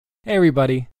Hey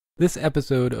everybody, this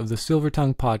episode of the Silver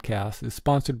Tongue Podcast is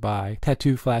sponsored by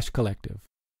Tattoo Flash Collective.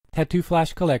 Tattoo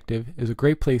Flash Collective is a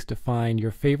great place to find your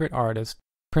favorite artists,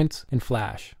 prints, and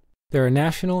flash. There are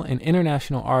national and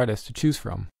international artists to choose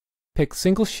from. Pick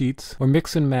single sheets or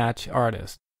mix and match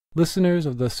artists. Listeners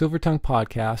of the Silver Tongue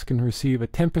Podcast can receive a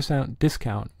 10%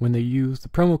 discount when they use the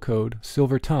promo code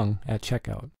SILVERTONGUE at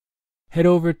checkout. Head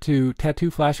over to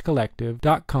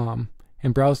tattooflashcollective.com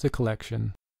and browse the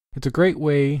collection. It's a great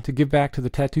way to give back to the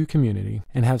tattoo community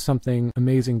and have something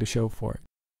amazing to show for it.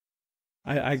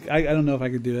 I don't know if I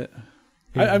could do it.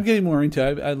 Yeah. I'm getting more into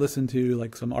it. I listen to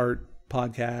like some art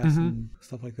podcasts and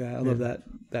stuff like that. I love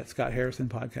that Scott Harrison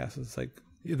podcast. It's like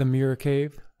The Mirror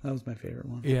Cave. That was my favorite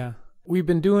one. Yeah. We've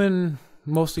been doing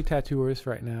mostly tattooers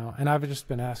right now, and I've just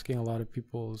been asking a lot of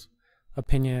people's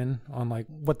opinion on like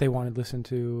what they want to listen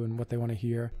to and what they want to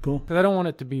hear. Cool. Because I don't want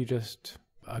it to be just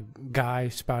a guy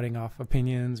spouting off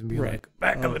opinions and be like,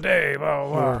 back in the day, blah,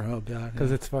 blah, blah. Oh, God.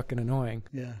 Because it's fucking annoying.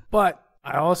 Yeah. But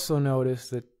I also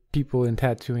noticed that people in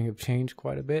tattooing have changed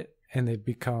quite a bit, and they've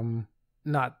become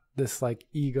not this like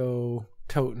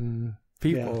ego-toting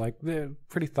people. Yeah. Like they're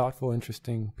pretty thoughtful,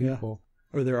 interesting people.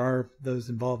 Yeah. Or there are those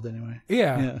involved anyway.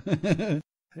 Yeah.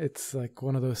 It's like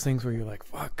one of those things where you're like,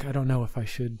 fuck, I don't know if I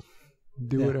should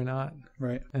do it or not.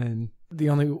 Right. And the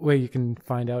only way you can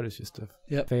find out is just to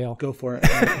fail. Go for it.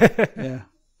 Yeah.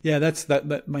 Yeah, that's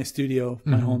that my studio,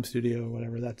 my home studio or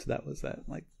whatever. That was that.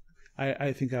 Like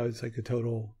I think I was like a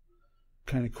total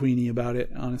kind of queenie about it,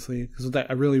 honestly, because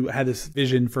I really had this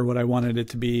vision for what I wanted it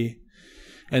to be,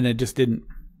 and it just didn't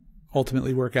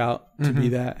ultimately work out to be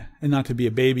that, and not to be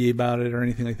a baby about it or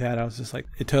anything like that. I was just like,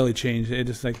 it totally changed. It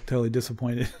just like totally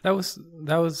disappointed. That was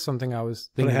something I was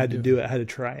thinking. But I had to do it. I had to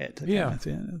try it. Yeah.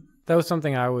 That was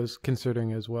something I was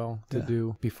considering as well to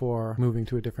do before moving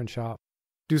to a different shop.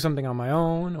 Do something on my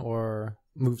own or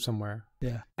move somewhere.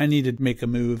 Yeah. I needed to make a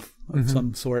move of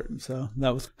some sort. So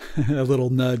that was a little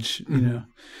nudge, you know.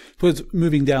 But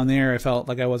moving down there, I felt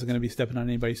like I wasn't going to be stepping on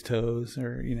anybody's toes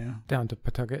or, you know. Down to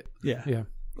Pawtucket? Yeah. Yeah.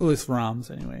 Well, it's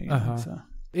Roms anyway. You know, so.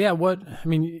 Yeah. I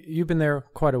mean, you've been there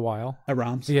quite a while. At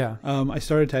Roms? Yeah. I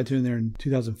started tattooing there in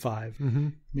 2005.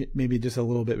 Maybe just a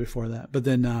little bit before that. But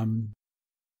then, and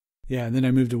then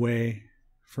I moved away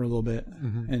for a little bit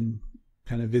and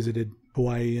kind of visited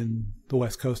Hawaii and the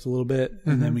West Coast a little bit,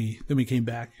 and then we came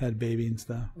back, had a baby and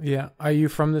stuff. Yeah. Are you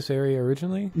from this area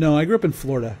originally? No, I grew up in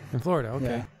Florida. In Florida, okay.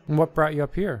 Yeah. And what brought you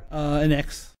up here? An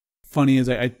ex. Funny is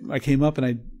I came up,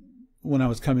 and when I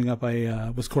was coming up,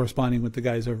 I was corresponding with the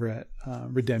guys over at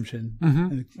Redemption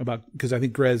because I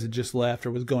think Grez had just left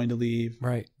or was going to leave.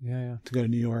 Right. Yeah. To go to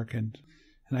New York, and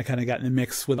I kind of got in the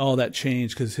mix with all that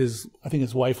change because I think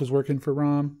his wife was working for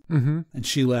Rom, and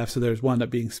she left, so there's wound up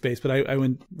being space. But I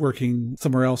went working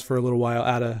somewhere else for a little while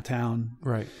out of town,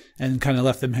 right, and kind of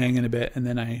left them hanging a bit. And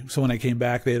then so when I came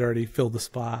back, they had already filled the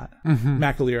spot.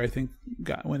 MacNeil, I think,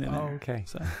 went in there. Oh, okay.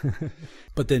 So.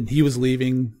 But then he was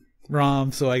leaving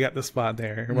Rom, so I got the spot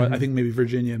there. I think maybe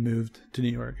Virginia moved to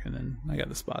New York, and then I got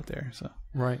the spot there. So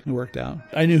it worked out.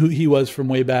 I knew who he was from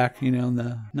way back, you know, in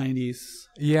the 90s.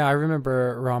 Yeah, I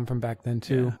remember Rom from back then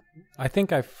too. Yeah. I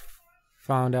think I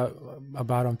found out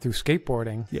about him through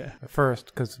skateboarding. Yeah. At first,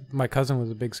 because my cousin was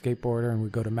a big skateboarder, and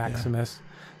we'd go to Maximus,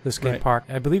 the skate park.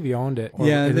 I believe he owned it, or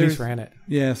at least ran it.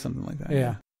 Yeah, something like that.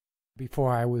 Yeah.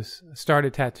 Before I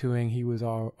started tattooing, he was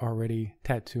already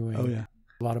tattooing. Oh yeah.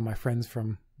 A lot of my friends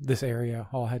from this area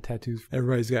all had tattoos.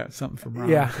 Everybody's got something from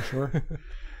Ron, for sure.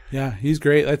 Yeah, he's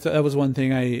great. That was one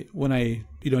thing when I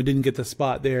didn't get the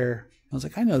spot there, I was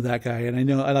like, I know that guy,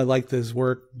 and I liked his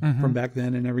work from back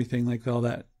then and everything, like all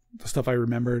that the stuff I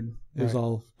remembered. It was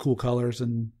all cool colors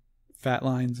and fat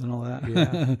lines and all that.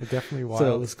 Yeah, it definitely was.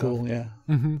 So it was cool. Yeah,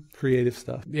 creative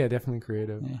stuff. Yeah, definitely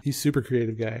creative. Yeah. He's super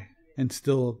creative guy and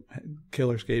still a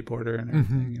killer skateboarder and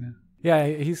everything. You know. Yeah,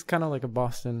 he's kind of like a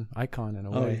Boston icon in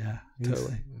a way. Oh, yeah,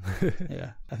 totally.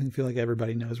 Yeah, I feel like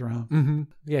everybody knows Ron.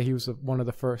 Yeah, he was one of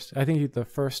the first. I think he's the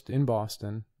first in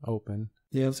Boston open.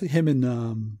 Yeah, it was like him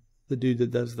and the dude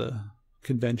that does the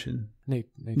convention.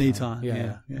 Nathan.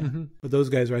 Yeah. But those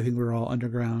guys, I think, were all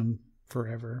underground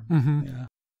forever. Yeah.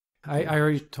 I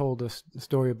already told a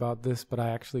story about this, but I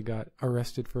actually got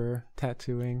arrested for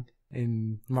tattooing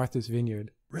in Martha's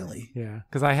Vineyard. Really? Yeah,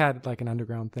 because I had like an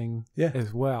underground thing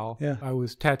as well. Yeah, I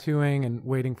was tattooing and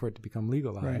waiting for it to become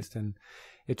legalized, and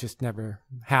it just never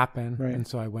happened. Right. And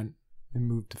so I went and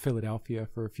moved to Philadelphia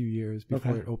for a few years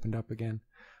before it opened up again,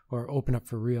 or opened up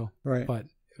for real. Right. But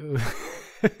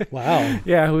wow.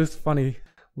 Yeah, it was a funny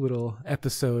little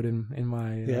episode in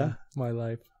my my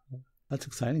life. That's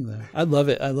exciting though. I love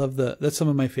it. I love that's some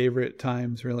of my favorite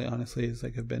times, really, honestly, is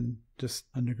like I've been just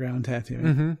underground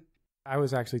tattooing. I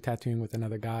was actually tattooing with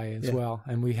another guy as Yeah. well,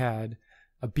 and we had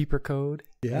a beeper code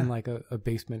Yeah. in like a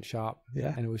basement shop.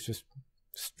 Yeah. And it was just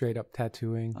straight up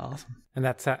tattooing. Awesome. And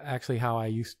that's actually how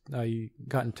I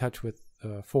got in touch with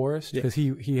Forrest, because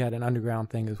he had an underground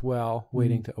thing as well,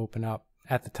 waiting to open up.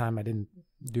 At the time, I didn't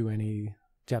do any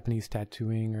Japanese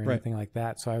tattooing or anything like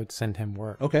that, so I would send him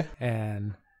work. Okay.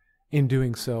 And in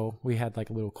doing so, we had like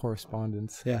a little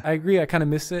correspondence. Yeah. I agree. I kind of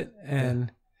miss it,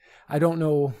 and I don't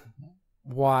know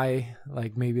why.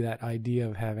 Like maybe that idea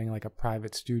of having like a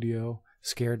private studio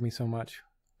scared me so much,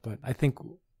 but I think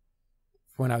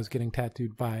when I was getting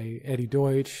tattooed by Eddie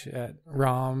Deutsch at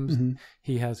Rom's,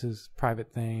 he has his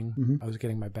private thing. I was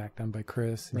getting my back done by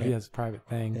Chris, and he has a private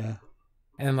thing. Yeah.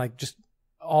 And like just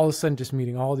all of a sudden just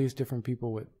meeting all these different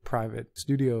people with private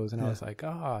studios, and I was like,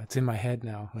 it's in my head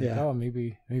now. Like,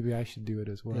 maybe I should do it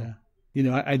as well. Yeah. You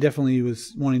know, I definitely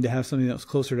was wanting to have something that was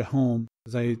closer to home,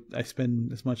 because I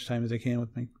spend as much time as I can with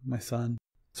my son.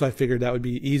 So I figured that would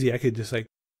be easy. I could just like,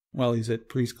 while he's at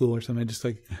preschool or something, I just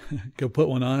like go put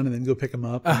one on and then go pick him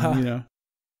up, and, you know,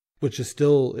 which is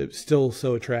it's still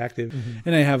so attractive.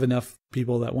 And I have enough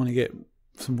people that want to get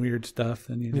some weird stuff,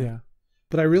 and you know. Yeah.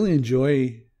 But I really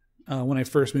enjoy when I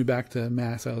first moved back to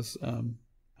Mass, I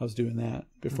was doing that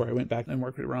before I went back and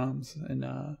worked at Rom's,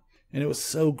 and it was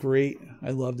so great.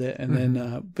 I loved it. And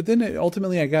then but then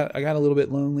ultimately I got a little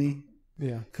bit lonely.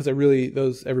 Yeah. Because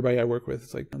everybody I work with,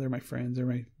 it's like, they're my friends, they're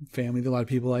my family. There are a lot of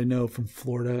people I know from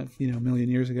Florida, you know, a million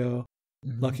years ago.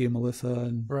 Lucky and Melissa.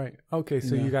 And right. Okay.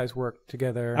 So you guys worked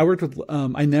together. I worked with,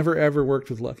 I never ever worked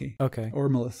with Lucky. Okay. Or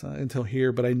Melissa until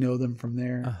here, but I know them from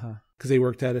there. Because they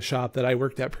worked at a shop that I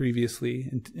worked at previously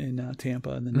in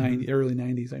Tampa in the early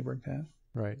 90s I worked at.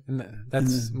 Right. And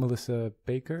that's Melissa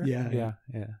Baker? Yeah. Yeah.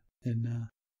 Yeah. And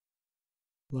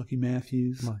Lucky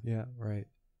Matthews. Yeah. Right.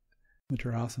 Which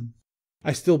are awesome.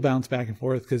 I still bounce back and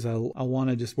forth because I want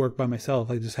to just work by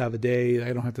myself. I just have a day.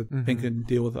 I don't have to think and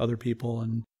deal with other people.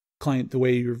 And the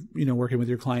way you're, you know, working with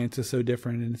your clients is so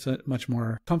different, and it's much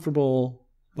more comfortable.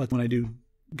 But when I do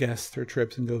guests or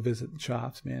trips and go visit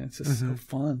shops, man, it's just so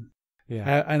fun.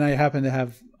 Yeah. And I happen to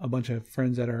have a bunch of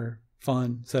friends that are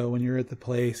fun. So when you're at the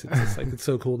place, it's just like, it's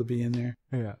so cool to be in there.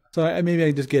 Yeah. So maybe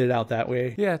I just get it out that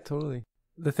way. Yeah, totally.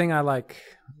 The thing I like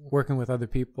working with other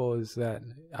people is that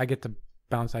I get to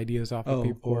bounce ideas off of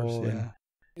people. Of course, yeah.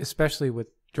 Especially with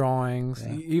drawings.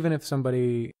 Yeah. Even if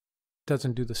somebody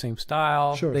doesn't do the same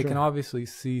style, they can obviously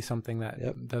see something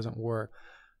that doesn't work.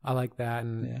 I like that.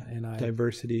 And I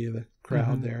diversity of the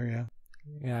crowd there.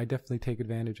 Yeah. Yeah, I definitely take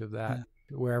advantage of that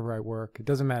wherever I work. It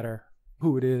doesn't matter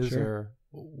who it is or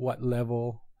what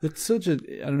level. It's such I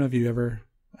don't know if you ever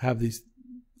have these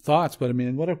thoughts, but I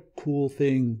mean, what a cool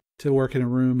thing to work in a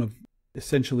room of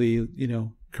essentially, you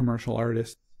know, commercial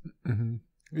artists.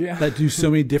 Yeah. That do so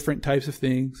many different types of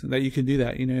things, and that you can do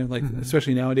that, you know, like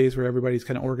especially nowadays where everybody's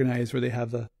kind of organized, where they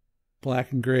have the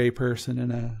black and gray person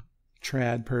and a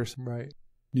trad person, right?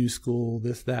 New school,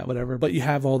 this, that, whatever. But you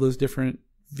have all those different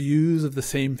views of the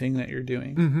same thing that you're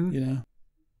doing, you know,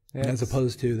 as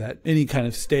opposed to that any kind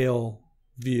of stale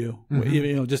view,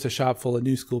 you know, just a shop full of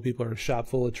new school people or a shop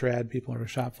full of trad people or a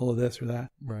shop full of this or that.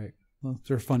 Right. Well,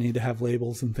 they're funny to have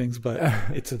labels and things, but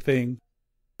it's a thing.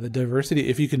 The diversity,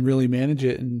 if you can really manage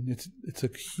it, and it's a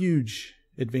huge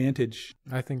advantage.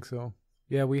 I think so.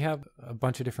 Yeah, we have a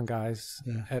bunch of different guys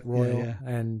at Royal,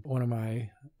 and one of my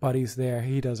buddies there,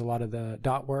 he does a lot of the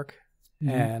dot work,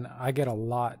 and I get a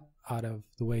lot out of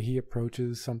the way he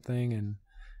approaches something and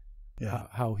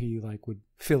how he like would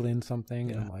fill in something,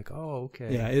 and I'm like, oh,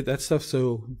 okay. Yeah, that stuff's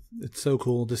it's so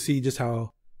cool to see just how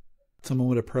someone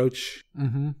would approach.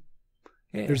 Yeah.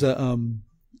 There's a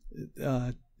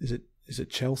is it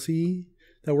Chelsea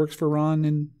that works for Ron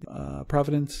in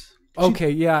Providence? I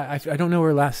don't know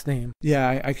her last name.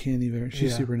 Yeah, I can't either.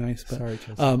 She's super nice. But, sorry,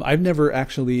 Chelsea. I've never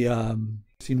actually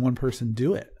seen one person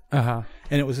do it. And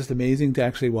it was just amazing to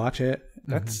actually watch it.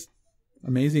 That's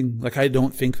amazing. Like, I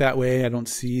don't think that way. I don't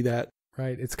see that.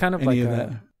 Right. It's kind of like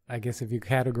I guess if you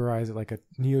categorize it like a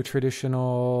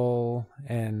neo-traditional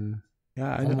and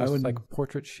I would like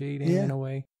portrait shading in a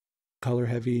way. Color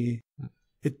heavy.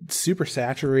 It's super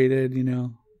saturated, you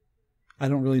know. I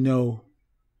don't really know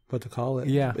what to call it.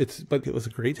 Yeah. But it was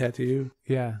a great tattoo.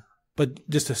 Yeah. But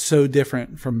just so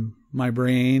different from my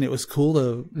brain. It was cool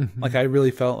to, like, I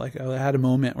really felt like I had a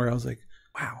moment where I was like,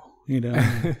 wow, you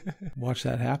know, watch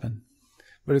that happen.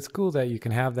 But it's cool that you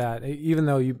can have that, even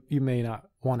though you may not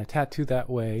want to tattoo that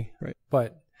way. Right.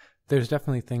 But there's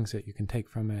definitely things that you can take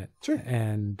from it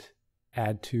and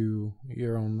add to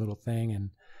your own little thing.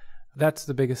 And that's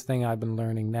the biggest thing I've been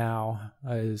learning now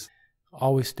is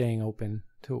always staying open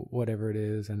to whatever it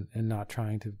is and not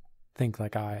trying to think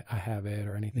like I have it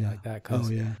or anything like that. Oh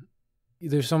yeah.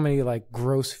 There's so many like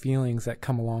gross feelings that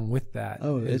come along with that.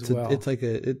 Oh, it's like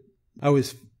I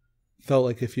always felt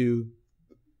like if you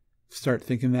start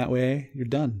thinking that way, you're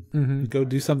done. You go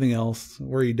do something else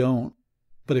where you don't.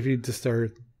 But if you just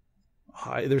start,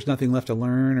 there's nothing left to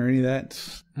learn or any of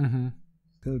that.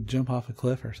 Go jump off a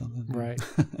cliff or something. Right.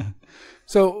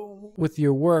 So with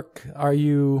your work, are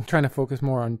you trying to focus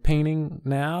more on painting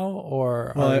now,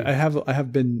 or? Well, I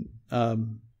have been. I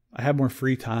have more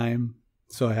free time,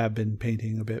 so I have been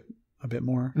painting a bit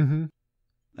more. And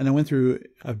I went through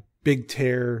a big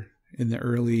tear in the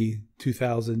early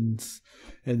 2000s,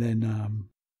 and then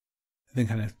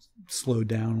kind of slowed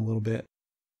down a little bit,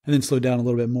 and then slowed down a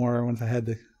little bit more once I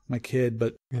had my kid.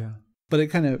 But it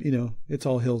kind of, it's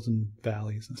all hills and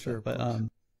valleys and stuff. But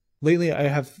lately I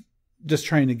have just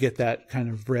trying to get that kind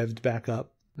of revved back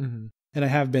up, and I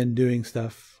have been doing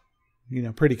stuff,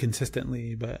 pretty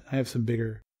consistently. But I have some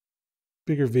bigger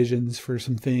visions for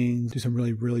some things. Do some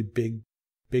really, really big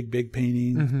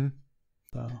painting.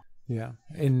 So. Yeah,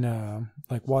 in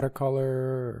like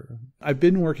watercolor. I've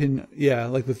been working,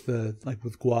 with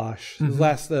gouache. The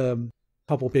last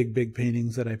couple big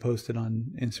paintings that I posted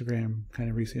on Instagram kind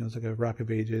of recently, it was like a Rock of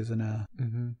Ages and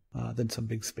then some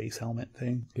big space helmet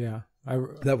thing. Yeah,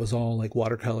 that was all like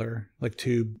watercolor, like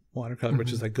tube watercolor,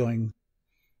 which is like going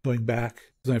back.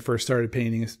 When I first started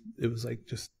painting, it was like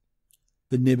just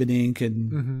the nib and ink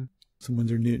and some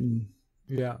Winsor Newton.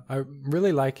 Yeah, I'm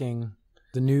really liking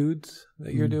the nudes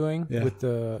that you're doing with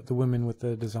the women with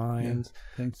the designs.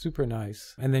 Super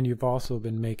nice. And then you've also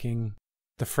been making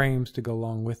the frames to go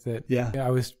along with it. I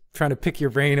was trying to pick your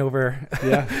brain over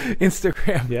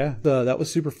Instagram. That was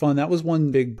super fun. That was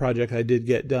one big project I did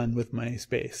get done with my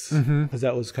space, because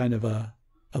that was kind of a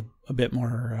bit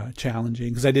more challenging,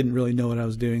 because I didn't really know what I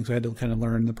was doing, so I had to kind of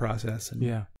learn the process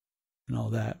and all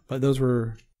that. But those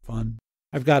were fun.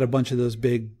 I've got a bunch of those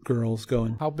big girls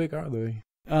going. How big are they?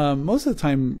 Most of the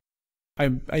time,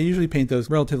 I usually paint those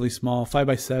relatively small,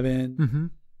 5x7,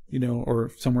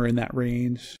 or somewhere in that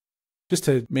range, just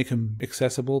to make them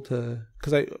accessible to.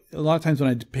 Because a lot of times when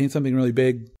I paint something really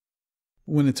big,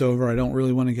 when it's over, I don't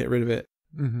really want to get rid of it.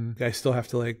 I still have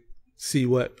to like see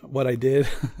what I did.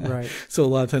 Right. So a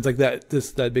lot of times, like that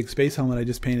big space helmet I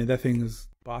just painted, that thing is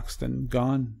boxed and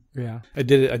gone. Yeah. I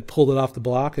did it. I pulled it off the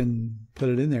block and put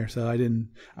it in there. So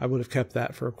I would have kept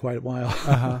that for quite a while.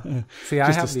 See,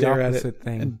 I have the opposite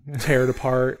thing. And tear it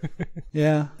apart.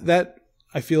 That,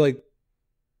 I feel like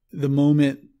the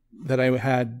moment that I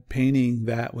had painting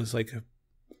that was like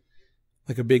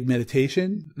a big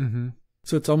meditation.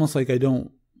 So it's almost like I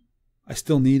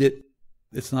still need it.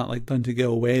 It's not like done to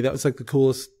go away. That was like the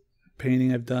coolest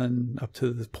painting I've done up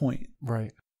to this point.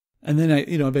 Right. And then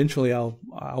eventually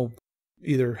I'll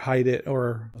either hide it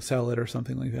or sell it or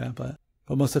something like that. But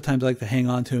most of the times I like to hang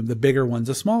on to them. The bigger ones,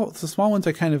 the small ones,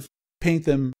 I kind of paint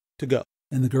them to go.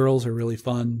 And the girls are really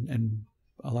fun, and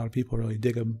a lot of people really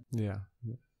dig them. Yeah.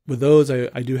 With those,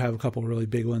 I do have a couple of really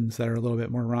big ones that are a little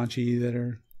bit more raunchy that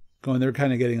are going. They're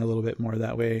kind of getting a little bit more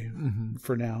that way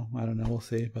for now. I don't know. We'll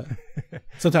see. But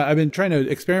sometimes I've been trying to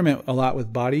experiment a lot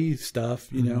with body stuff,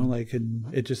 like,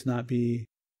 and it just not be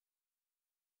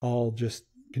all just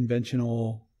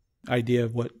conventional idea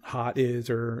of what hot is,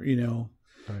 or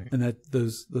right. And that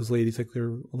those ladies, like, they're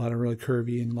a lot of really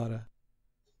curvy and a lot of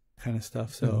kind of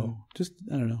stuff. So just,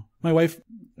 I don't know. My wife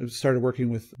started working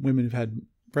with women who've had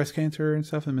breast cancer and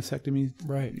stuff, and mastectomy,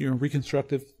 right?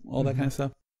 Reconstructive, all that kind of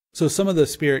stuff. So some of the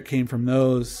spirit came from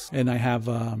those, and I have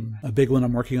a big one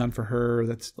I'm working on for her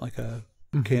that's like a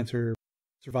cancer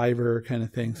survivor kind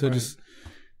of thing. So just,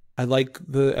 I like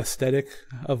the aesthetic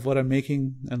of what I'm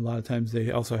making, and a lot of times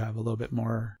they also have a little bit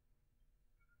more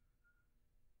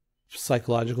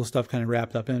psychological stuff kind of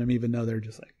wrapped up in them, even though they're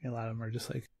just like, a lot of them are just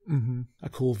like a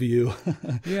cool view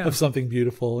of something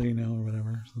beautiful, or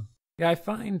whatever. So. Yeah, I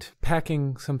find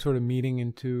packing some sort of meaning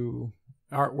into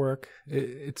artwork,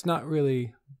 it's not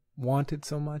really wanted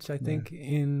so much, I think,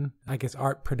 in, I guess,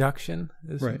 art production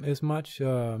as much.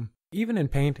 Even in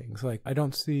paintings, like, I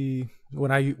don't see,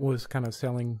 when I was kind of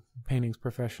selling paintings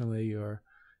professionally or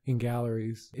in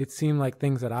galleries, it seemed like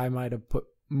things that I might have put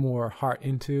more heart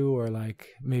into, or like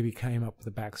maybe came up with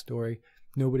a backstory,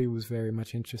 nobody was very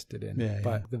much interested in.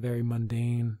 But the very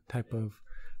mundane type of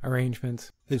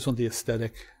arrangements, they just want the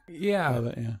aesthetic of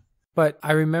it. But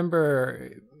I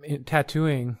remember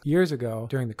tattooing years ago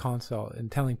during the consult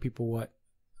and telling people what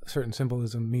certain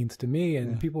symbolism means to me,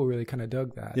 and people really kind of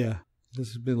dug that. This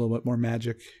has been a little bit more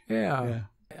magic.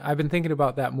 I've been thinking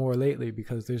about that more lately,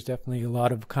 because there's definitely a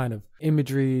lot of kind of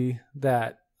imagery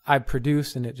that I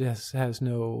produce, and it just has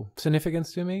no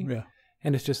significance to me.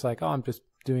 And it's just like, oh, I'm just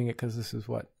doing it because this is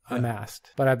what I'm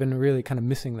asked. But I've been really kind of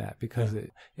missing that because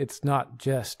it's not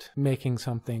just making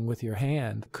something with your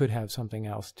hand. It could have something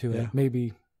else to it.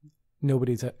 Maybe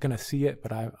nobody's going to see it,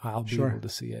 but I'll be able to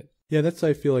see it. Yeah,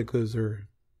 I feel like those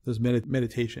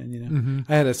meditation, you know.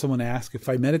 I had someone ask if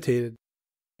I meditated,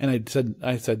 and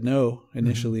I said no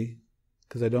initially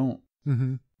because I don't.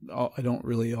 I don't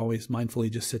really always mindfully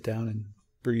just sit down and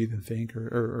breathe and think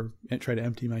or try to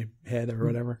empty my head or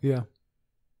whatever. Yeah.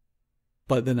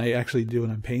 But then I actually do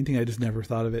when I'm painting. I just never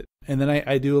thought of it. And then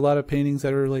I do a lot of paintings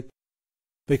that are like,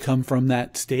 they come from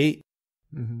that state.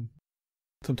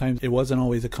 Sometimes it wasn't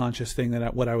always a conscious thing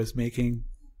what I was making.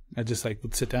 I just like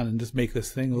would sit down and just make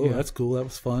this thing. Oh, that's cool. That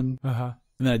was fun. And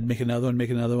then I'd make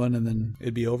another one, and then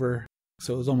it'd be over.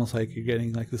 So it was almost like you're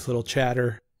getting like this little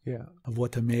chatter of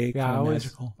what to make. Yeah,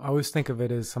 I always think of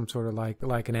it as some sort of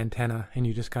like an antenna, and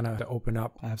you just kind of open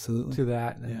up to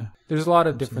that. And there's a lot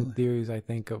of different theories, I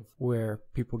think, of where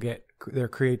people get their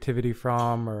creativity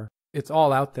from, or it's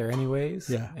all out there anyways.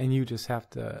 And you just have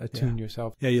to attune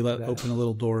yourself. You let open the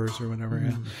little doors or whatever.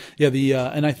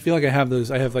 And I feel like I have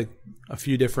like a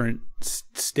few different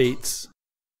states,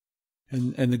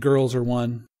 and the girls are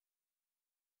one.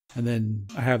 And then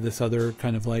I have this other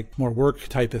kind of like more work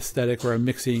type aesthetic where I'm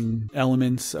mixing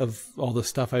elements of all the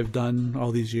stuff I've done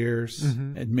all these years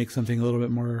and make something a little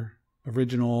bit more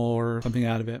original or something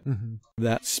out of it.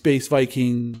 That space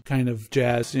Viking kind of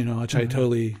jazz, you know, which I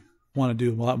totally want to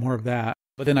do a lot more of that.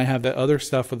 But then I have the other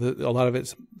stuff with a lot of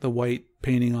it's the white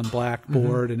painting on black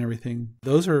board and everything.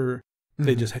 Those are,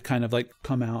 they just kind of like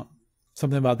come out.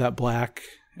 Something about that black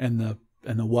and the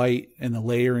white and the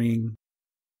layering.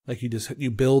 Like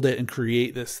you build it and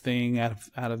create this thing out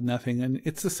of nothing, and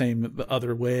it's the same the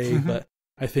other way. But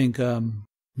I think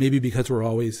maybe because we're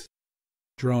always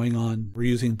we're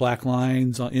using black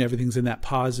lines, everything's in that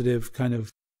positive kind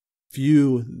of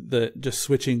view. That just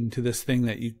switching to this thing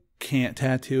that you can't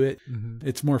tattoo it,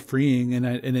 it's more freeing, and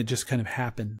it just kind of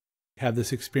happened. Have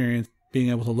this experience being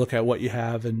able to look at what you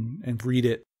have and read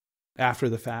it after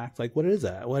the fact. Like, what is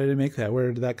that? Why did I make that?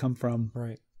 Where did that come from?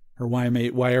 Right. Or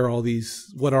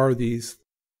what are these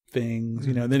things?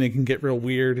 You know, then it can get real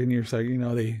weird, and you're like, you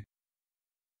know, they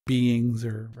beings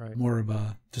or more of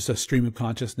just a stream of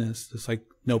consciousness, just like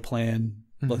no plan.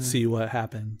 Let's see what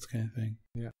happens, kind of thing.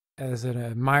 Yeah. As an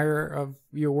admirer of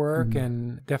your work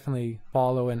and definitely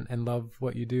follow and love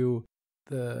what you do,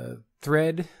 the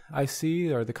thread I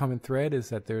see, or the common thread, is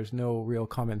that there's no real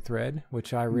common thread,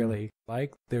 which I really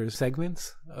like. There's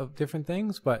segments of different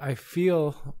things, but I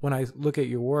feel when I look at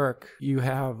your work, you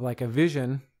have like a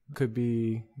vision, could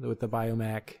be with the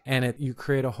biomac, and you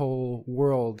create a whole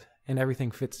world, and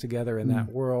everything fits together in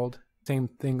that world. Same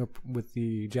thing with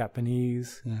the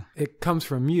Japanese. It comes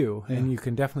from you, and you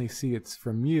can definitely see it's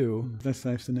from you. That's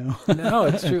nice to know. No,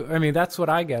 it's true. I mean, that's what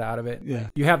I get out of it.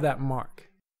 You have that mark.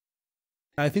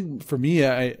 I think for me,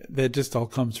 that just all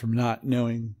comes from not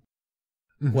knowing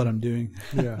what I'm doing.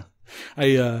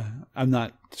 I'm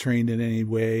not trained in any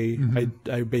way.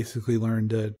 I basically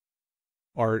learned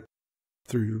art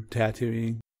through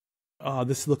tattooing. Oh,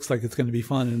 this looks like it's going to be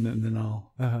fun, and then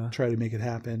I'll try to make it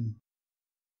happen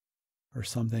or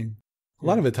something. A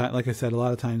lot of it, like I said, a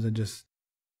lot of times I'm just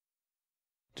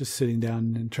sitting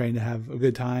down and trying to have a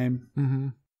good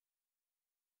time.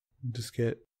 Just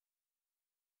get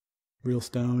real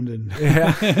stoned and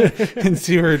and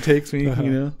see where it takes me, you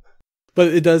know. But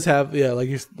it does have,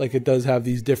 it does have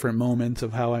these different moments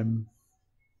of how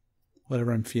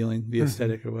whatever I'm feeling, the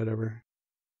aesthetic or whatever.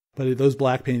 But those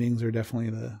black paintings are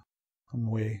definitely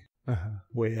I'm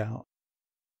way out.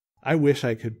 I wish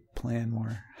I could plan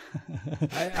more.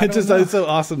 It's so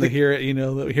awesome to hear it, you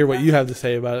know, hear what you have to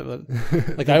say about it.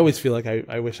 But like, I always feel like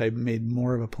I wish I made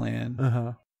more of a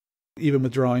plan. Even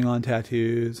with drawing on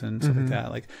tattoos and stuff like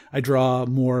that. Like, I draw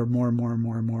more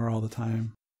all the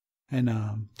time.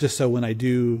 And just so when I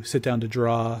do sit down to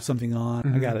draw something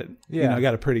on, I got it. You know, I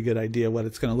got a pretty good idea what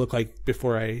it's going to look like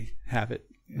before I have it,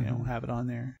 have it on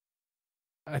there.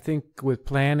 I think with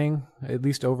planning, at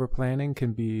least over planning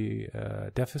can be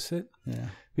a deficit.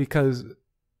 Because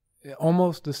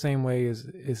almost the same way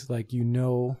is like, you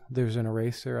know, there's an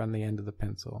eraser on the end of the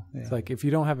pencil. It's like, if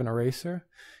you don't have an eraser,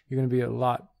 you're going to be a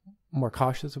lot more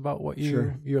cautious about what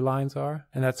your lines are.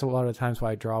 And that's a lot of times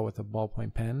why I draw with a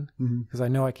ballpoint pen, because I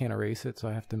know I can't erase it, so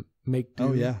I have to make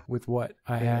do with what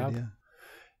I have.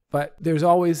 But there's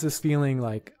always this feeling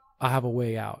like I have a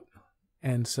way out,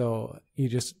 and so you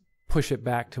just push it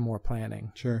back to more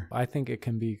planning. I think it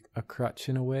can be a crutch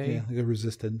in a way, like a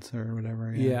resistance or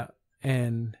whatever.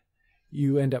 And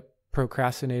you end up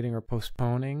procrastinating or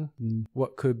postponing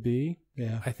what could be.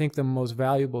 Yeah. I think the most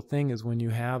valuable thing is when you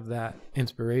have that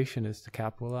inspiration is to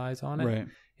capitalize on it. Right.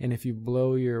 And if you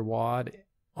blow your wad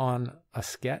on a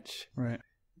sketch, Right.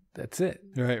 that's it.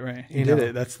 Right. You did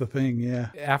it. That's the thing. Yeah.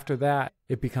 After that,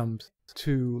 it becomes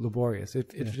too laborious. It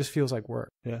just feels like work.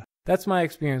 Yeah. That's my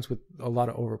experience with a lot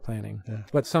of over planning. Yeah.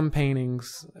 But some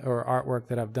paintings or artwork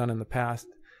that I've done in the past,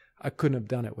 I couldn't have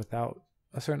done it without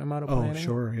a certain amount of planning. Oh,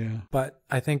 sure. Yeah. But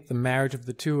I think the marriage of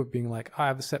the two of being like, I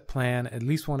have a set plan, at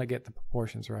least want to get the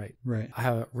proportions right. Right. I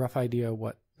have a rough idea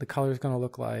what the color is going to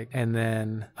look like, and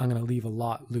then I'm going to leave a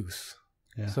lot loose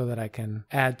so that I can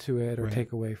add to it or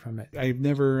take away from it. I've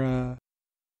never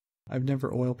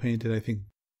oil painted, I think,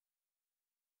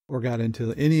 or got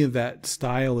into any of that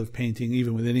style of painting,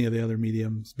 even with any of the other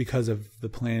mediums, because of the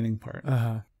planning part.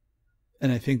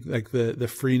 And I think like the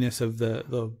freeness of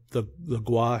the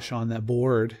gouache on that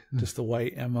board, just the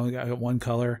white, I got one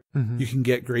color. You can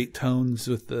get great tones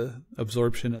with the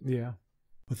absorption,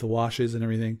 with the washes and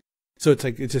everything. So it's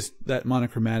just that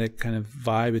monochromatic kind of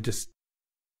vibe. It just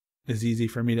is easy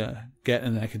for me to get,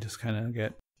 and I can just kind of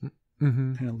get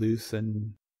kind of loose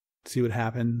and see what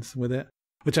happens with it.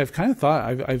 Which I've kind of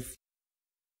thought I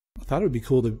thought it would be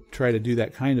cool to try to do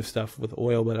that kind of stuff with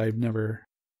oil, but I've never.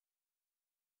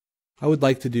 I would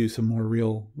like to do some more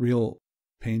real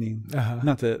painting.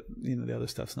 Not that the other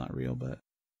stuff's not real, but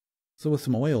so with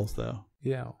some oils though.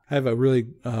 Yeah, I have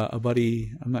a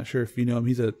buddy. I'm not sure if you know him.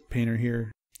 He's a painter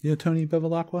here. You know Tony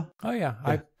Bevilacqua? Oh yeah,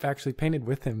 I've actually painted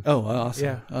with him. Oh, awesome!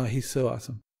 Yeah, oh, he's so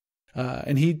awesome.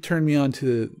 And he turned me on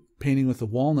to painting with the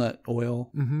walnut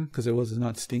oil because it was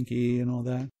not stinky and all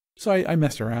that. So I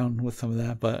messed around with some of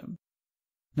that, but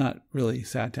not really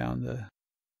sat down to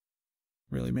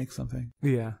really make something.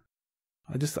 Yeah.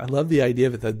 I love the idea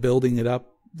of it, that building it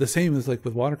up, the same as like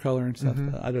with watercolor and stuff.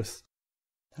 I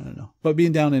don't know. But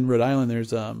being down in Rhode Island,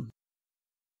 there's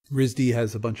RISD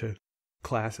has a bunch of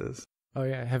classes. Oh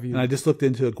yeah, have you? And I just looked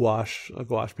into a gouache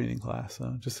painting class.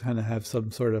 So just kind of have some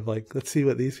sort of like, let's see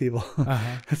what these people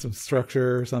have some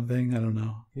structure or something. I don't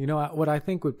know. You know what I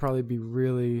think would probably be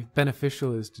really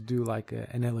beneficial is to do like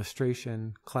an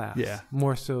illustration class. Yeah.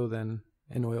 More so than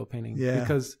an oil painting. Yeah.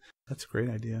 Because that's a great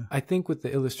idea. I think with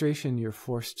the illustration, you're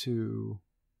forced to,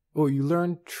 you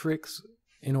learn tricks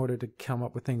in order to come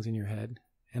up with things in your head.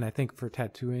 And I think for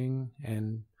tattooing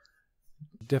and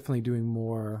definitely doing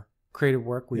more creative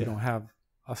work where you don't have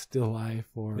a still life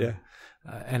or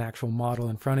an actual model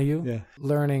in front of you,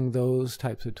 learning those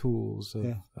types of tools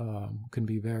can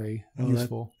be very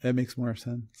useful. That makes more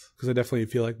sense because I definitely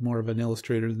feel like more of an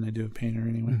illustrator than I do a painter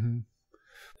anyway.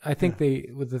 I think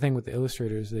with the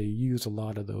illustrators, they use a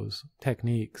lot of those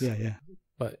techniques,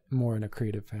 but more in a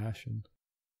creative fashion.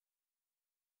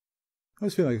 I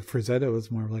always feel like Frazetta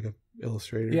was more of like an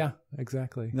illustrator. Yeah,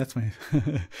 exactly. And that's my.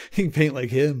 He can paint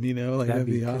like him, like that'd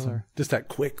be awesome. Killer. Just that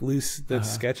quick, loose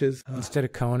sketches. Instead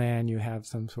of Conan, you have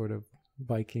some sort of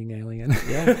Viking alien.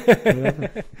 Yeah,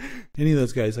 whatever. Any of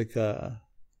those guys like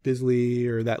Bisley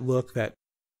or that look that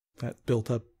built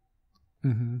up.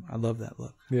 I love that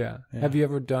look. Yeah. Have you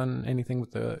ever done anything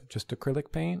with just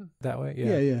acrylic paint that way?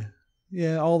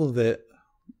 Yeah. All of it.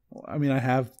 I mean, I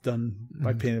have done.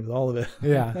 I painted with all of it.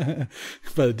 Yeah.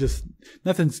 But just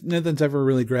nothing's ever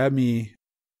really grabbed me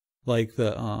like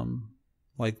the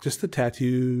like just the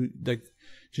tattoo, like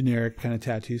generic kind of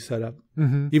tattoo setup.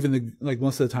 Even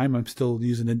most of the time I'm still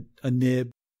using a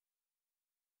nib.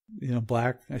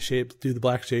 Black. I do the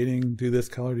black shading, do this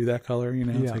color, do that color.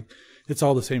 It's like it's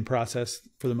all the same process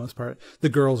for the most part. The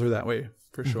girls are that way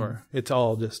for sure. It's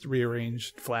all just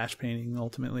rearranged flash painting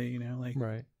ultimately.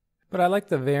 Right. But I like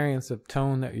the variance of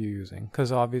tone that you're using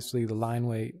because obviously the line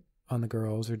weight on the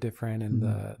girls are different and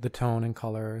the tone and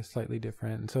color is slightly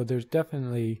different. And so there's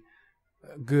definitely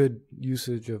good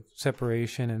usage of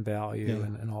separation and value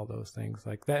and all those things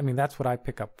like that. I mean, that's what I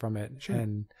pick up from it. Sure.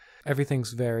 And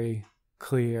everything's very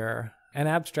clear and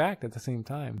abstract at the same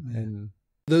time. And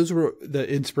those were the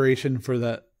inspiration for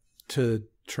that to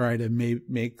try to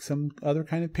make some other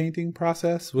kind of painting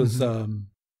process was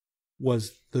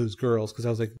those girls. Cause I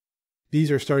was like,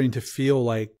 these are starting to feel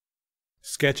like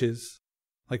sketches,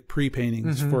 like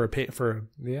pre-paintings for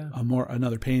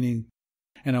another painting.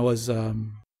 And I was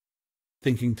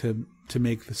thinking to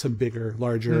make some bigger,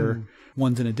 larger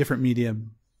ones in a different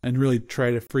medium and really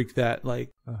try to freak that like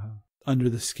under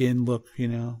the skin look,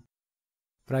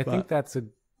 But I think that's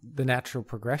the natural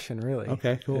progression, really.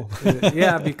 Okay, cool.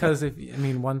 Because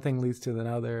one thing leads to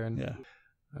another, and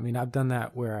I mean, I've done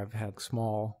that where I've had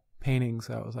small paintings.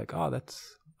 So I was like,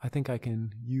 I think I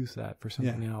can use that for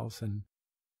something else, and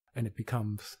it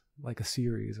becomes like a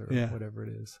series or whatever it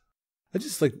is. I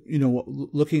just like,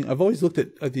 looking, I've always looked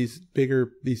at these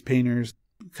painters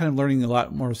kind of learning a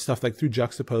lot more stuff like through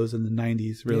Juxtapose in the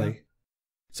 90s, really. Yeah.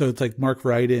 So it's like Mark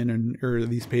Ryden or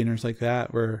these painters like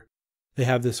that, where they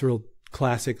have this real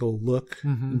classical look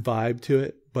and vibe to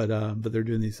it, but they're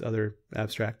doing these other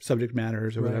abstract subject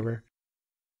matters or whatever.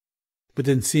 But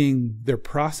then seeing their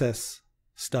process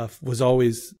stuff was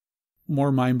always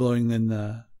more mind blowing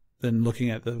than looking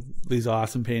at these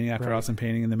awesome painting after awesome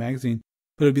painting in the magazine.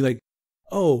 But it'd be like,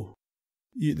 oh,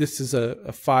 this is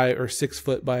a 5 or 6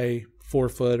 foot by 4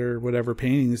 foot or whatever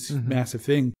painting, this massive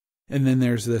thing, and then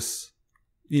there's this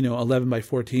 11 by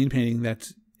 14 painting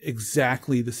that's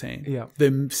exactly the same. Yeah.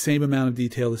 The same amount of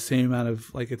detail, the same amount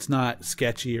of, like, it's not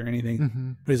sketchy or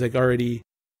anything. But he's like already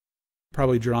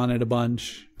probably drawn it a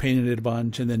bunch, painted it a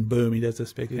bunch, and then boom, he does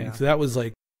this big thing. So that was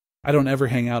like, I don't ever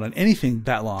hang out on anything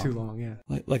that long. Too long,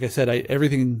 yeah. Like I said,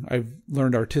 everything I've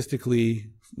learned artistically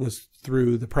was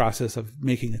through the process of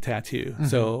making a tattoo.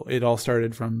 So it all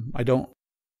started from,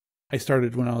 I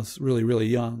started when I was really, really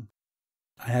young.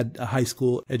 I had a high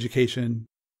school education,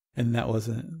 and that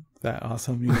wasn't that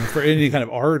awesome, for any kind of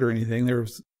art or anything.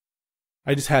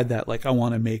 I just had that, like, I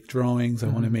want to make drawings, I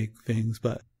want to make things,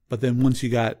 but then once I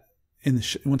got in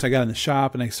the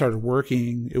shop and I started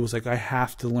working, it was like, I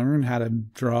have to learn how to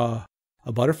draw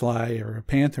a butterfly or a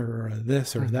panther or a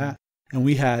this or that. And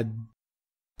we had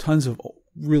tons of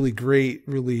really great,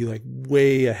 really like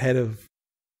way ahead of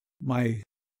my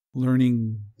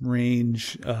learning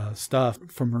range stuff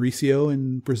from Mauricio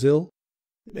in Brazil.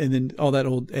 And then all that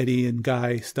old Eddie and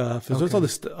Guy stuff. There's all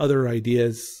this other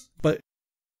ideas, but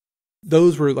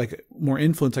those were like more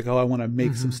influence, like, oh, I want to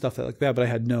make some stuff like that, but I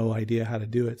had no idea how to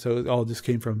do it. So it all just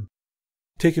came from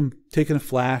taking a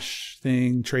flash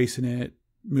thing, tracing it,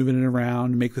 moving it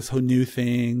around, make this whole new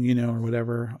thing, or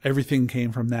whatever. Everything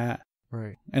came from that.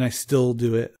 Right. And I still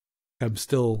do it.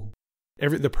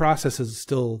 The process is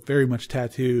still very much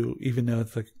tattoo, even though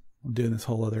it's like I'm doing this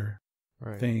whole other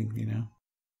thing,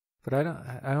 But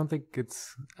I don't think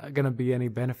it's going to be any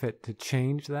benefit to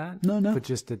change that. No. But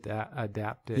just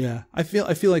adapt it. Yeah. I feel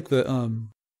like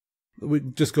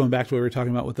just going back to what we were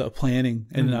talking about with the planning,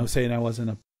 and I was saying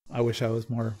I wish I was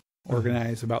more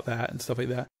organized about that and stuff like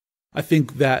that. I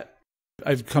think that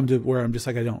I've come to where I'm just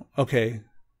like,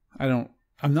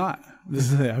 I'm not.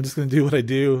 This is it. I'm just going to do what I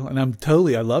do, and I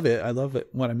love it. I love it,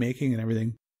 what I'm making and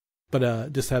everything.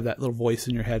 But just have that little voice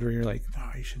in your head where you're like,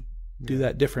 oh, you should do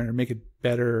that different, or make it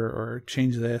better, or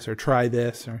change this, or try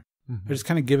this, or just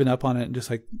kind of giving up on it and just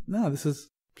like, no, this is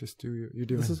just do you're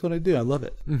doing. This is what I do. I love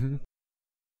it.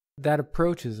 That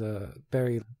approach is a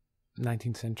very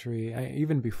 19th century,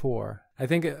 even before. I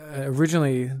think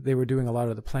originally they were doing a lot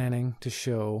of the planning to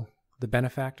show the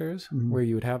benefactors, where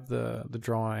you would have the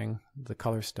drawing, the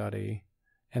color study,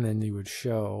 and then you would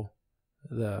show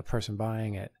the person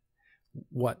buying it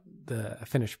what the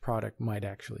finished product might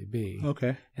actually be.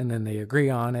 Okay. And then they agree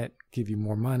on it, give you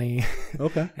more money.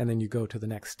 Okay. And then you go to the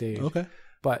next stage. Okay.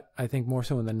 But I think more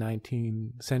so in the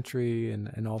 19th century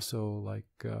and also like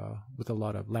with a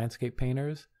lot of landscape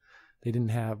painters, they didn't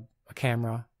have a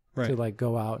camera to like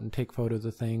go out and take photos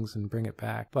of things and bring it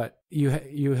back. But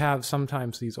you have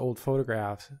sometimes these old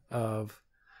photographs of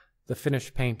the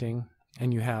finished painting,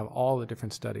 and you have all the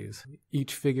different studies.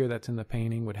 Each figure that's in the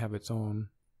painting would have its own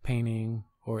painting,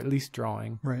 or at least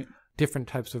drawing. Right. Different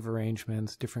types of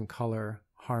arrangements, different color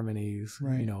harmonies.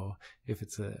 Right. If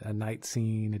it's a night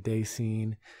scene, a day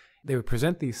scene. They would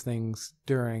present these things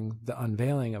during the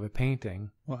unveiling of a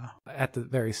painting. Wow. At the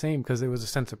very same, because there was a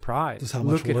sense of pride.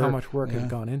 Look at how much work had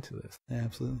gone into this. Yeah,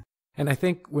 absolutely. And I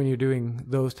think when you're doing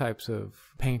those types of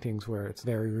paintings where it's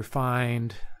very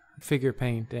refined, figure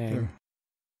painting,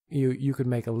 you could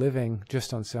make a living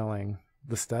just on selling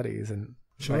the studies. And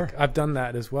like, I've done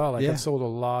that as well. Like I've sold a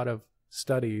lot of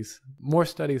studies, more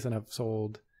studies than I've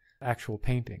sold actual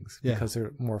paintings, because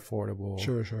they're more affordable.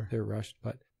 Sure. They're rushed,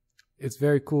 but it's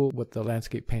very cool what the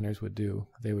landscape painters would do.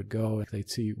 They would go and they'd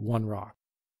see one rock,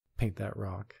 paint that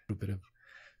rock, a bit of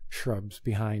shrubs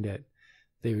behind it.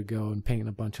 They would go and paint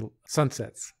a bunch of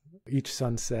sunsets. Each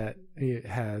sunset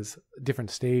has different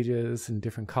stages and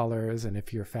different colors. And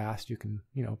if you're fast, you can,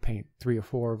 paint 3 or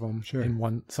 4 of them in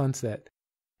one sunset.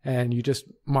 And you're just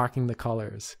marking the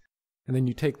colors. And then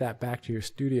you take that back to your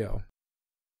studio.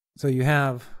 So you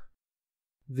have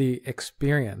the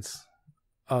experience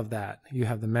of that. You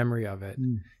have the memory of it.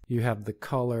 You have the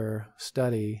color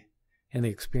study and the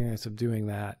experience of doing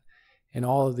that. And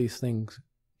all of these things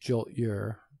jolt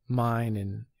your mind,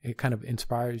 and it kind of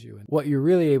inspires you. And what you're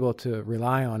really able to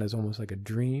rely on is almost like a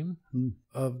dream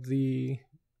of the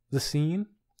scene.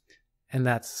 And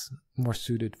that's more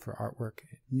suited for artwork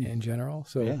in general.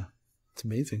 So yeah, it's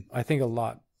amazing. I think a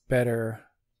lot better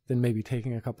than maybe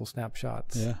taking a couple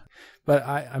snapshots. Yeah. But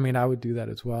I mean, I would do that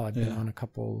as well. I've been Yeah. on a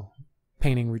couple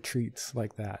painting retreats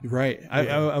like that. Right.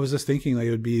 Yeah. I was just thinking like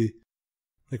it would be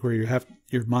like where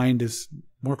your mind is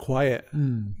more quiet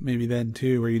maybe then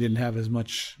too, where you didn't have as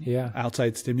much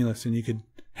outside stimulus and you could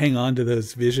hang on to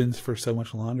those visions for so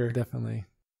much longer. Definitely.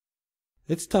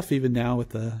 It's tough even now with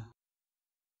to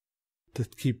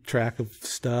keep track of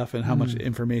stuff and how much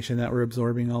information that we're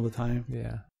absorbing all the time.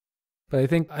 Yeah. But I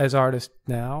think as artists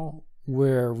now,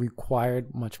 we're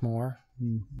required much more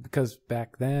because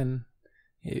back then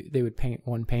they would paint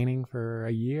one painting for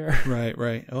a year.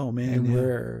 Right. Oh, man. And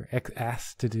we're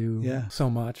asked to do so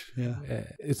much. Yeah.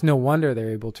 It's no wonder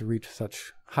they're able to reach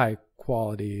such high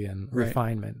quality and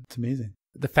refinement. It's amazing.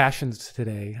 The fashions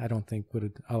today, I don't think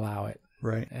would allow it.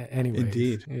 Right. Anyway.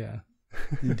 Indeed. Yeah.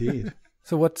 Indeed.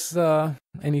 So what's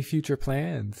any future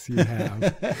plans you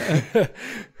have?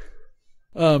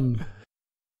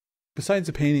 Besides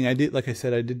the painting, I did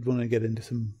want to get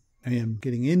into I am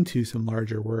getting into some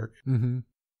larger work on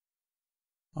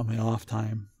my off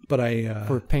time. But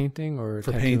for painting or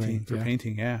for tattooing?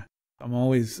 painting, yeah. I'm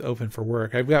always open for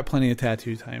work. I've got plenty of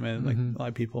tattoo time, and like a lot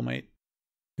of people might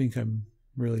think I'm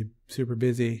really super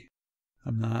busy.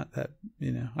 I'm not that,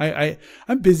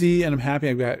 I'm busy and I'm happy.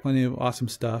 I've got plenty of awesome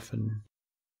stuff and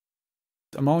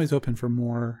I'm always open for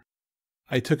more.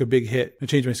 I took a big hit. I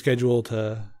changed my schedule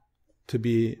to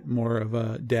be more of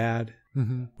a dad,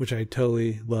 which I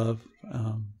totally love.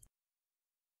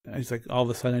 It's like all of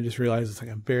a sudden I just realized it's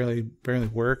like I barely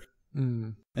work.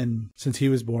 And since he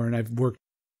was born, I've worked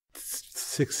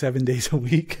 6-7 days a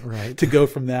week. Right. To go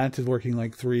from that to working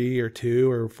like 3 or 2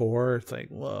 or 4, it's like,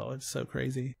 whoa, it's so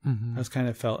crazy. I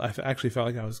actually felt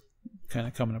like I was kind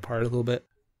of coming apart a little bit.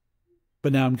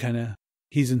 But now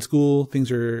he's in school.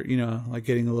 Things are, like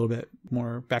getting a little bit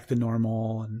more back to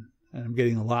normal, and I'm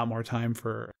getting a lot more time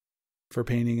for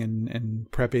painting and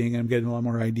prepping. And I'm getting a lot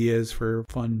more ideas for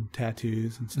fun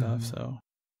tattoos and stuff. So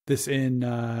this in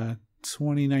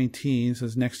 2019, so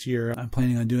it's next year, I'm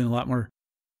planning on doing a lot more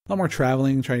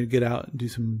traveling, trying to get out and do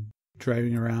some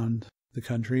driving around the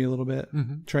country a little bit.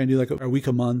 Try and do like a week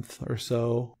a month or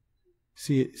so,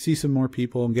 see some more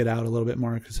people and get out a little bit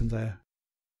more, because since I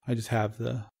just have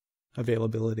the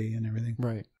availability and everything.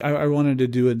 Right. I wanted to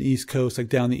do an East Coast, like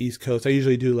down the East Coast. I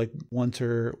usually do like once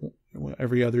or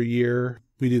every other year.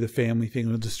 We do the family thing.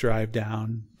 We'll just drive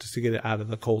down just to get it out of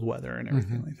the cold weather and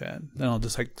everything like that. Then I'll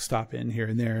just like stop in here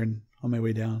and there and on my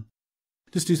way down.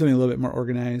 Just do something a little bit more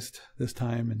organized this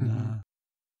time and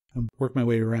work my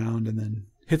way around and then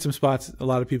hit some spots. A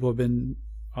lot of people have been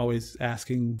always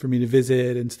asking for me to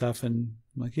visit and stuff. And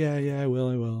I'm like, yeah, I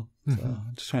will. So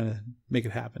I'm just trying to make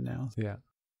it happen now. Yeah.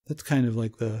 That's kind of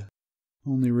like the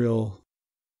only real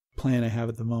plan I have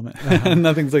at the moment.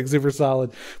 Nothing's like super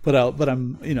solid, but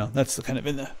I'm, that's kind of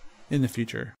in the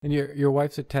future. And your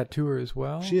wife's a tattooer as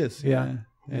well? She is. Yeah.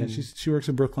 And she works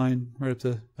in Brookline, right up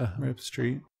the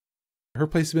street. Her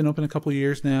place has been open a couple of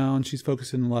years now, and she's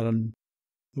focusing a lot on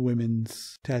the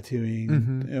women's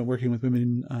tattooing, working with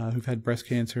women who've had breast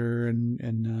cancer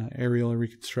and aerial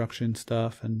reconstruction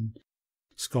stuff and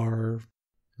scar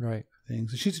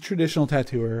things. So she's a traditional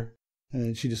tattooer,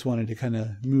 and she just wanted to kind of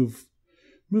move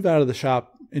out of the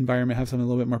shop environment, have something a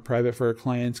little bit more private for her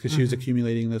clients, because she was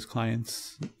accumulating those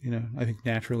clients, I think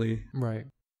naturally. Right.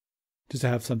 Just to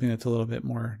have something that's a little bit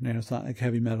more, it's not like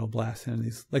heavy metal blasting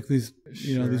these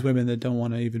these women that don't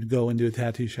want to even go into a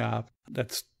tattoo shop.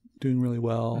 That's doing really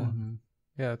well.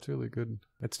 Yeah, it's really good.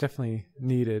 It's definitely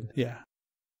needed. Yeah.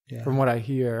 From what I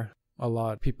hear, a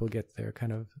lot of people get their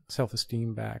kind of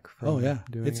self-esteem back from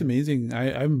doing it's it. amazing.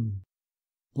 I'm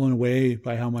blown away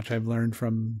by how much I've learned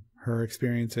from her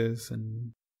experiences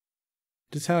and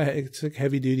just how it's like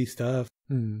heavy duty stuff.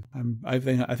 I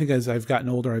think as I've gotten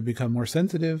older, I've become more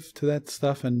sensitive to that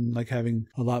stuff and like having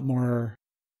a lot more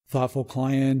thoughtful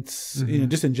clients,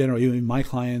 just in general, even my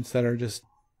clients that are just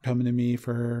coming to me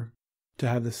to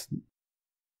have this,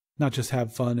 not just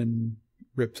have fun and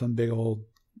rip some big old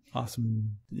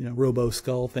awesome, robo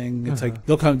skull thing. It's like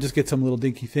they'll come just get some little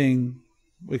dinky thing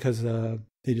because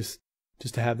they just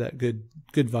to have that good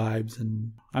vibes,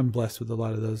 and I'm blessed with a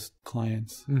lot of those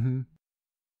clients.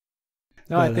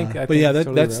 No, I think that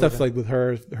totally stuff like with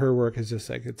her work is just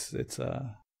like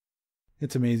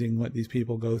it's amazing what these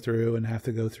people go through and have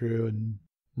to go through,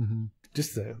 and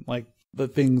just the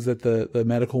things that the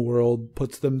medical world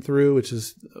puts them through, which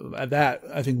is that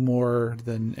I think more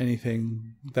than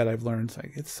anything that I've learned.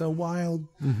 It's so wild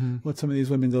what some of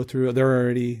these women go through. They're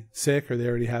already sick or they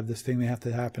already have this thing they have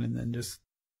to happen, and then just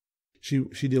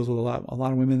she deals with a lot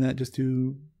of women that just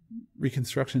do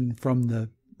reconstruction from the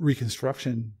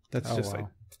reconstruction. That's it's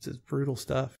just brutal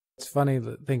stuff. It's funny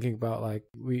thinking about like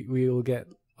we will get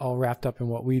all wrapped up in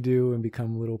what we do and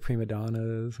become little prima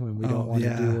donnas when we don't want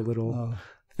to do a little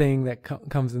thing that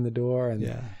comes in the door,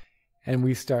 and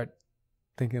we start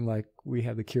thinking like we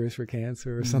have the cures for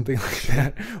cancer or something like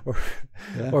that,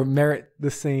 or merit the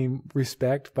same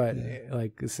respect, but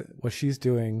like what she's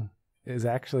doing is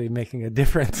actually making a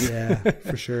difference. Yeah,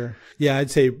 for sure. Yeah,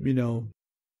 I'd say, you know,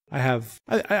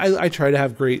 I try to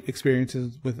have great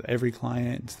experiences with every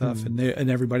client and stuff, and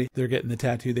everybody, they're getting the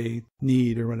tattoo they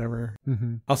need or whatever.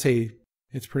 I'll say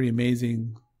it's pretty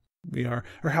amazing or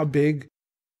how big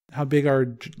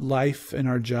our life and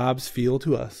our jobs feel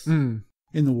to us in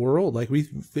the world. Like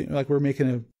we're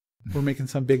making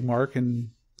some big mark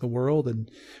in the world, and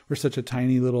we're such a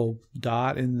tiny little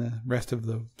dot in the rest of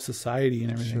the society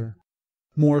and everything. Sure.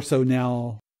 More so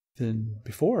now than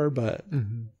before, but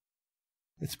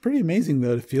it's pretty amazing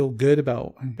though to feel good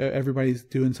about everybody's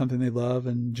doing something they love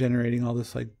and generating all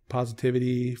this like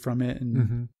positivity from it,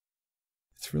 and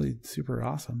it's really super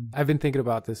awesome. I've been thinking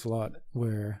about this a lot,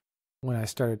 where when I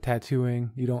started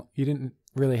tattooing, you didn't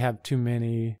really have too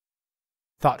many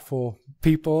thoughtful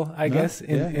people, I guess,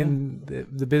 in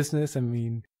the business. I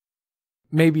mean,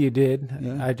 maybe you did.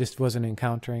 Yeah. I just wasn't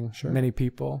encountering many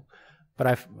people, but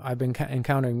I've been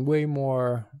encountering way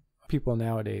more people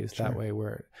nowadays that way,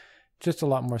 where just a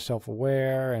lot more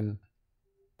self-aware and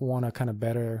want to kind of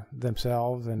better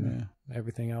themselves and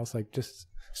everything else, like just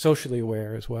socially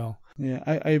aware as well. Yeah,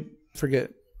 I forget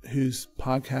whose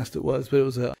podcast it was, but it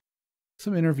was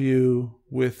some interview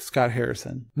with Scott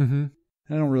Harrison.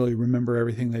 I don't really remember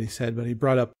everything that he said, but he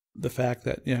brought up the fact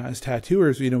that, you know, as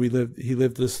tattooers, you know, he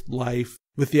lived this life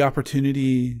with the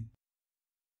opportunity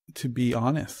to be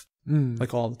honest,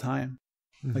 like all the time.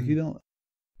 Like you don't.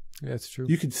 Yeah, that's true.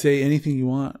 You could say anything you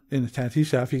want in a tattoo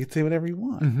shop. You could say whatever you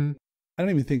want. I don't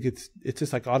even think it's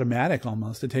just like automatic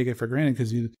almost to take it for granted,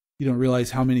 because you don't realize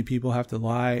how many people have to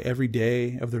lie every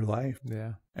day of their life.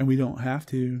 Yeah. And we don't have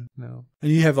to. No.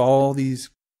 And you have all these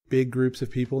big groups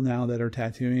of people now that are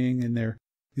tattooing, and they're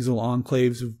these little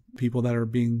enclaves of people that are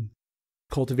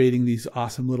cultivating these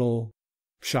awesome little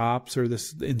shops, or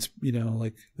this, you know,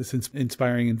 like this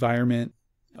inspiring environment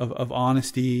of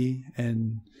honesty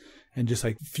and just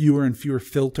like fewer and fewer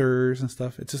filters and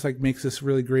stuff. It just like makes this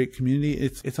really great community.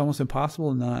 It's almost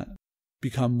impossible to not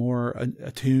become more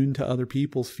attuned to other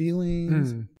people's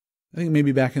feelings. I think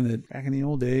maybe back in the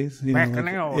old days. Back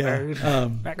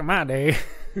in my day.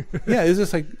 Yeah, it was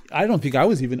just like, I don't think I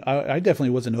was even, I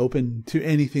definitely wasn't open to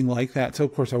anything like that. So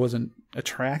of course I wasn't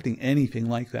attracting anything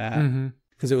like that,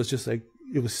 because it was just like,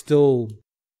 it was still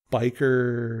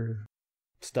biker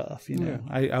stuff, you know.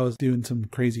 I was doing some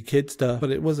crazy kid stuff, but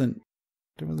there wasn't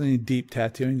any deep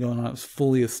tattooing going on. It was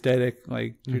fully aesthetic.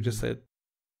 Like you're just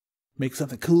make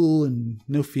something cool and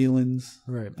no feelings.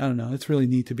 Right. I don't know. It's really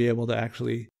neat to be able to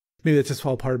actually, maybe that's just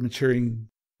all part of maturing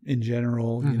in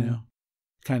general, you know,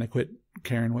 kind of quit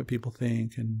caring what people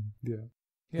think, and you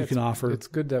can offer. It's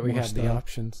good that we have the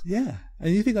options. Yeah.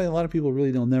 And you think like a lot of people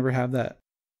really don't never have that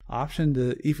option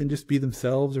to even just be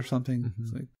themselves or something.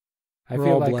 It's like, I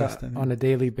feel like on a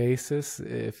daily basis,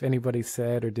 if anybody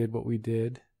said or did what we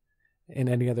did in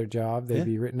any other job, they'd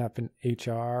be written up in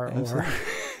HR or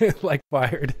like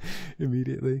fired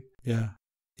immediately. Yeah.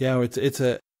 Yeah.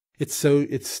 It's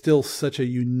still such a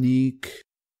unique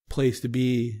place to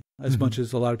be, as much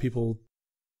as a lot of people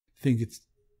think it's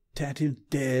tattoo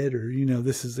dead, or, you know,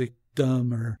 this is like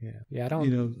dumb, or I don't,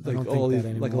 you know, like all these,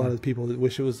 like a lot of the people that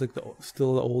wish it was like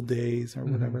still the old days or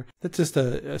whatever. That's just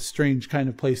a strange kind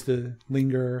of place to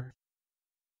linger.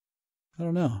 I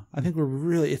don't know. I think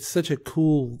it's such a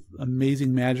cool,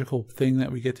 amazing, magical thing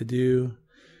that we get to do,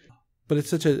 but it's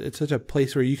such a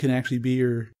place where you can actually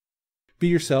be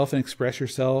yourself and express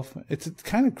yourself. It's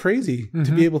kind of crazy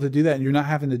to be able to do that, and you're not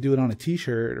having to do it on a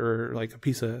T-shirt or like a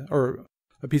piece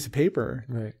of paper.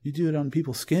 Right. You do it on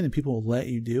people's skin, and people will let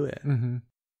you do it.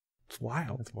 It's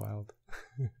wild. It's wild.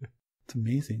 It's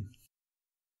amazing.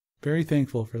 Very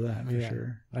thankful for that, for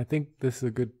sure. I think this is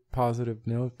a good positive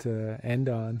note to end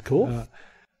on. Cool.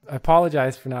 I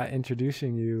apologize for not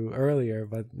introducing you earlier,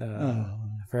 but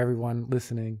for everyone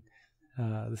listening,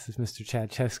 this is Mr. Chad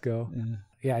Chesko.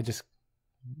 Yeah, I just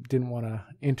didn't want to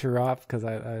interrupt because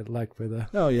I liked where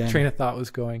the train of thought was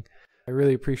going. I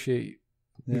really appreciate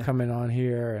you coming on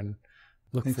here, and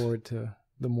look forward to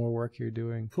the more work you're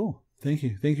doing. Cool. Thank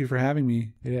you. Thank you for having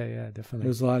me. Yeah, definitely. It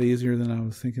was a lot easier than I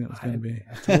was thinking it was going to be.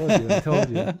 I told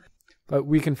you. But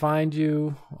we can find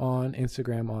you on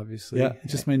Instagram, obviously. Yeah,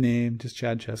 just my name, just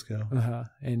Chad Chesko.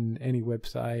 And any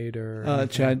website or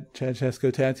Chad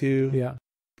Chesko Tattoo. Yeah.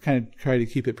 Kind of try to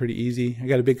keep it pretty easy. I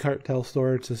got a big cartel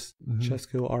store. It's just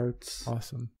Chesko Arts.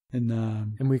 Awesome.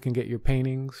 And we can get your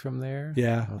paintings from there?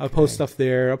 Yeah. Okay. I'll post stuff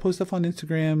there. I'll post stuff on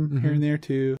Instagram here and there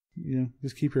too.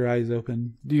 Just keep your eyes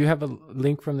open. Do you have a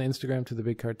link from the Instagram to the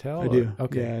Big Cartel? I do.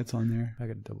 Okay. Yeah, it's on there. I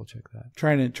got to double check that.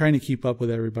 Trying to keep up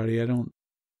with everybody.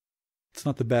 It's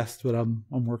not the best, but I'm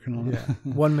working on it.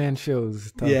 One man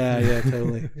shows. Tough. Yeah,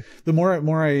 totally. The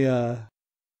more I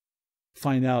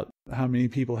find out how many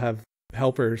people have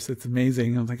helpers, it's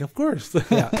amazing. I'm like, of course.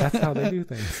 Yeah, that's how they do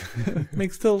things.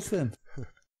 Makes total sense.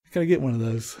 Gotta get one of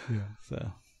those. Yeah.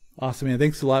 So awesome, man.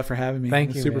 Thanks a lot for having me.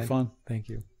 Thank you. Super man. fun. Thank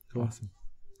you. Cool. Awesome.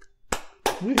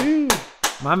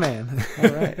 Woohoo! My man. All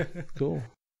right. Cool.